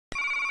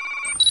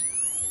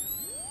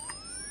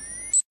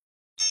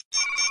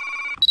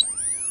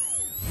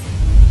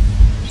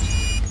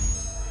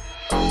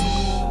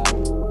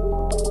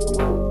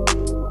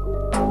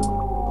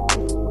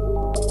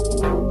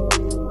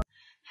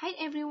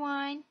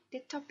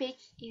topic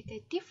is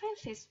the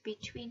differences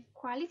between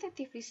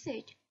qualitative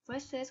research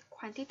versus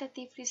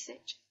quantitative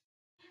research.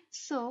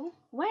 So,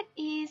 what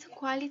is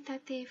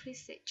qualitative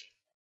research?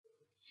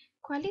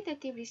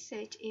 Qualitative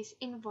research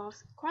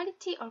involves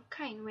quality or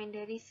kind when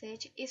the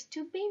research is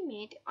to be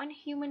made on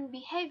human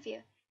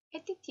behavior,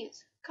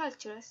 attitudes,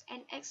 cultures,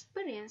 and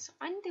experience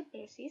on the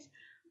basis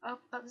of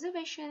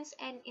observations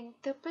and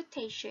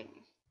interpretation.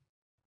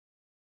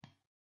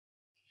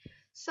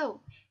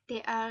 So,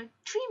 there are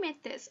three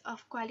methods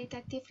of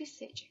qualitative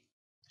research.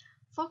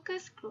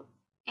 Focus group.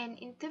 An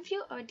interview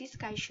or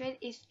discussion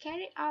is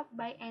carried out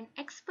by an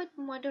expert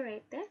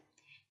moderator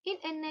in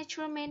a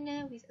natural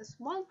manner with a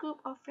small group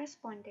of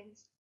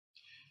respondents.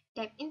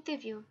 Depth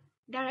interview.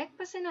 Direct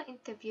personal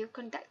interview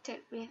conducted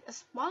with a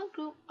small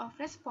group of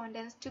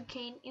respondents to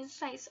gain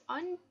insights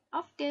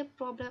of the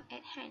problem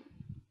at hand.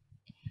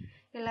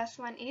 The last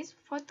one is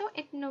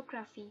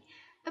photoethnography,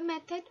 a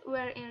method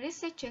wherein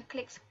researcher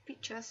clicks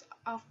pictures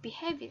of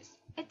behaviors,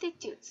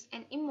 attitudes,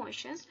 and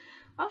emotions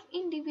of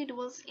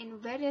individuals in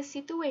various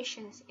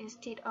situations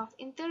instead of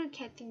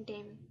interrogating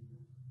them.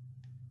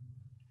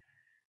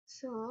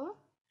 So,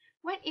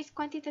 what is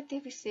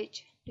quantitative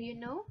research? Do you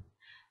know?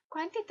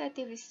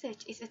 Quantitative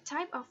research is a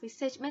type of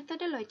research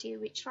methodology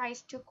which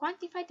tries to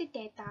quantify the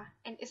data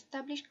and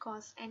establish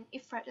cause and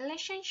effect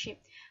relationship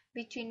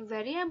between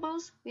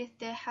variables with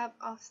the help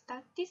of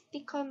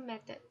statistical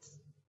methods.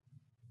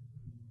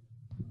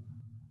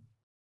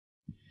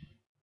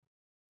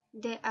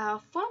 There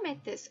are four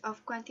methods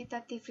of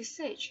quantitative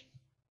research.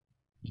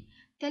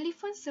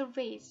 Telephone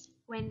surveys,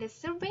 when the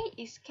survey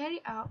is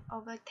carried out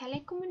over a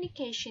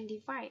telecommunication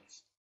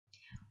device.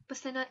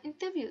 Personal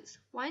interviews,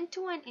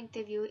 one-to-one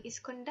interview is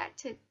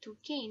conducted to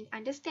gain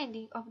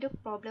understanding of the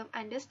problem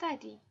under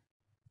study.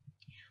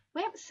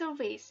 Web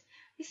surveys,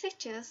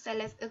 researchers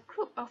select a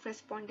group of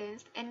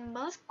respondents and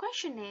merge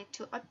questionnaire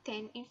to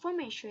obtain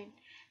information.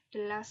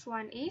 The last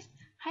one is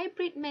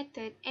hybrid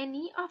method.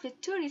 Any of the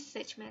two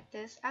research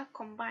methods are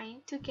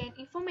combined to gain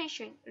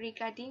information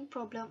regarding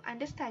problem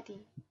under study.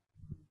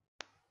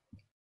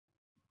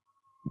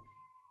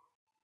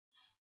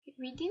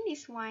 Within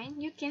this one,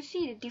 you can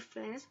see the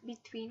difference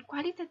between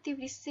qualitative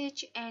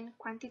research and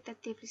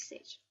quantitative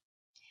research.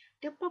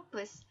 The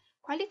purpose: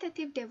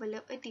 qualitative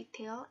develop a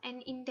detailed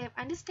and in-depth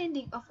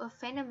understanding of a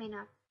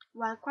phenomena,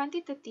 while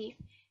quantitative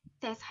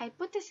test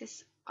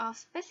hypotheses of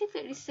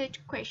specific research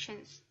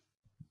questions.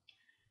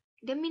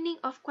 The meaning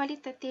of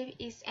qualitative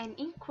is an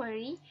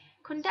inquiry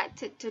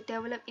conducted to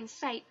develop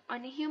insight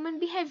on human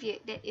behavior,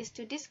 that is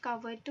to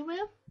discover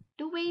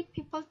the way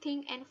people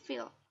think and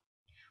feel,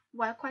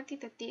 while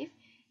quantitative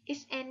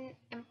is an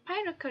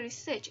empirical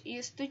research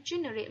used to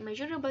generate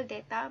measurable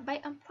data by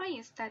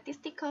employing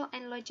statistical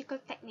and logical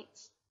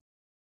techniques.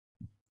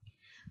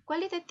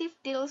 Qualitative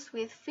deals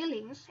with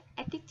feelings,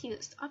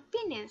 attitudes,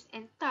 opinions,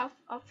 and thoughts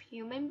of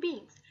human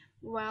beings,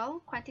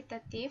 while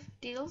quantitative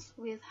deals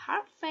with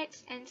hard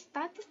facts and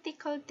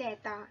statistical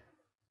data.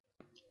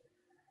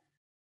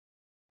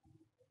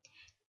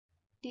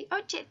 The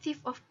objective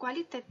of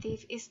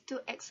qualitative is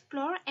to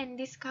explore and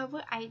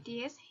discover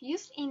ideas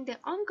used in the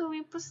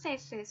ongoing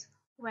processes,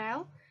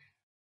 while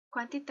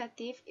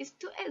quantitative is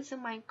to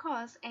examine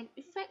cause and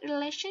effect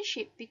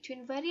relationship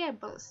between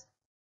variables.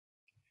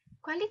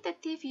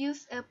 Qualitative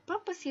use a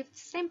purposive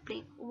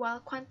sampling,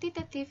 while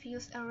quantitative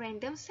use a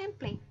random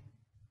sampling.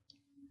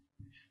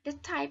 The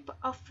type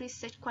of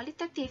research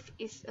qualitative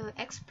is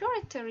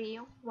exploratory,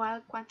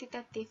 while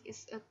quantitative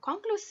is a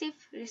conclusive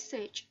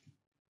research.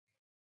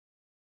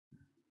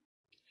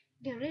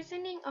 The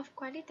reasoning of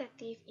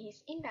qualitative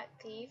is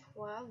inductive,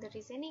 while the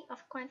reasoning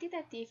of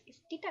quantitative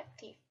is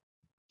deductive.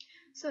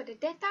 So the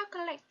data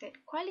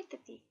collected,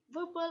 qualitative,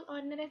 verbal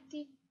or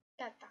narrative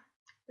data,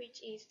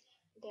 which is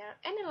they are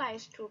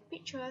analyzed through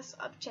pictures,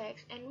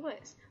 objects, and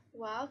words,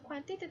 while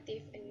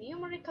quantitative and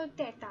numerical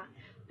data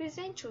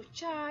present through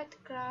chart,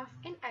 graph,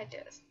 and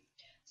others.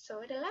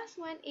 So the last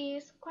one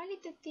is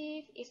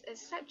qualitative is a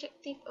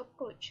subjective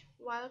approach,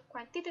 while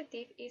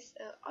quantitative is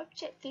an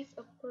objective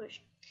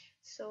approach.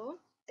 So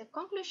the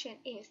conclusion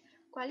is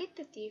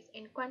qualitative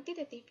and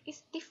quantitative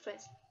is different.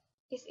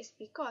 This is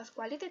because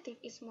qualitative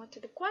is more to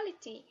the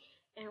quality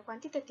and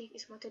quantitative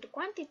is more to the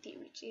quantity,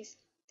 which is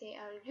they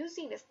are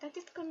using the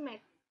statistical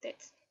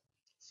methods.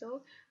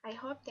 So I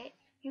hope that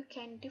you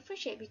can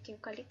differentiate between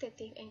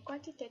qualitative and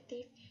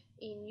quantitative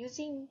in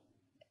using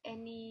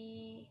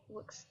any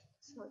works.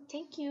 So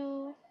thank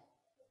you.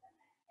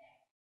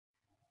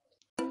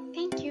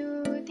 Thank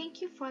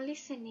you for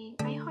listening.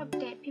 I hope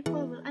that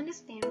people will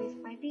understand with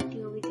my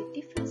video with the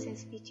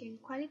differences between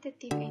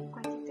qualitative and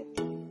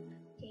quantitative.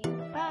 Okay,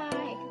 bye.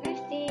 Have a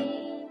nice day.